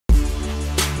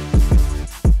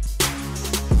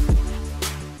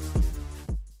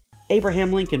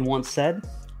Abraham Lincoln once said,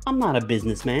 "I'm not a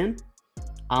businessman,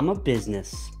 I'm a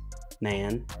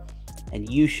businessman." And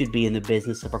you should be in the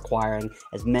business of acquiring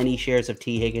as many shares of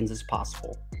T. Higgins as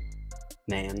possible.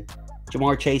 Man.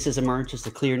 Ja'Marr Chase has emerged as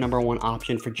the clear #1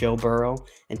 option for Joe Burrow,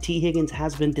 and T. Higgins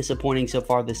has been disappointing so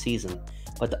far this season,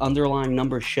 but the underlying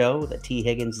numbers show that T.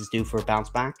 Higgins is due for a bounce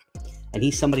back, and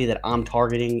he's somebody that I'm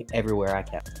targeting everywhere I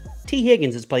can. T.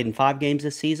 Higgins has played in 5 games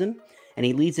this season, and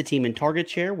he leads the team in target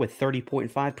share with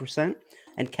 30.5%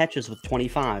 and catches with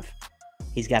 25.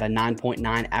 He's got a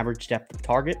 9.9 average depth of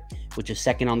target, which is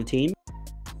second on the team.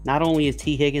 Not only is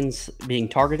T. Higgins being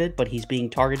targeted, but he's being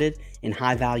targeted in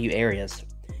high-value areas.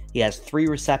 He has 3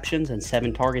 receptions and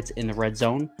 7 targets in the red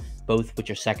zone, both which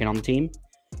are second on the team.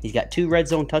 He's got 2 red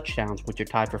zone touchdowns, which are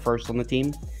tied for first on the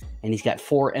team, and he's got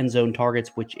 4 end zone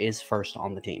targets, which is first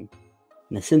on the team.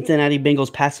 And the Cincinnati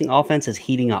Bengals passing offense is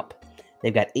heating up.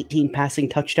 They've got 18 passing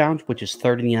touchdowns, which is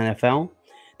third in the NFL.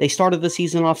 They started the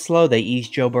season off slow. They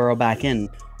eased Joe Burrow back in,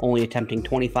 only attempting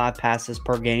 25 passes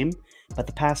per game, but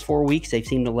the past 4 weeks, they've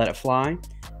seemed to let it fly.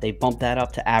 They've bumped that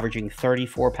up to averaging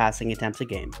 34 passing attempts a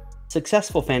game.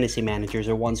 Successful fantasy managers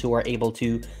are ones who are able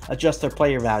to adjust their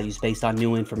player values based on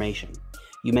new information.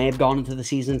 You may have gone into the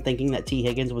season thinking that T.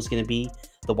 Higgins was going to be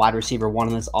the wide receiver 1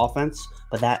 in this offense,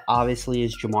 but that obviously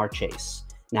is Ja'Marr Chase.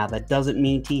 Now, that doesn't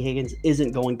mean T. Higgins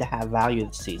isn't going to have value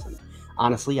this season.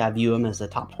 Honestly, I view him as a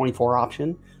top 24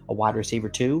 option, a wide receiver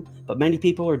 2, but many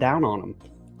people are down on him.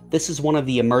 This is one of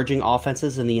the emerging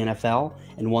offenses in the NFL,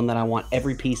 and one that I want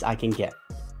every piece I can get.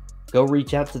 Go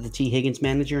reach out to the T. Higgins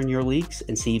manager in your leagues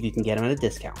and see if you can get him at a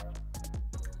discount.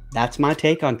 That's my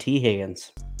take on T.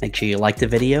 Higgins. Make sure you like the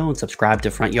video and subscribe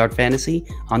to Front Yard Fantasy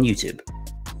on YouTube.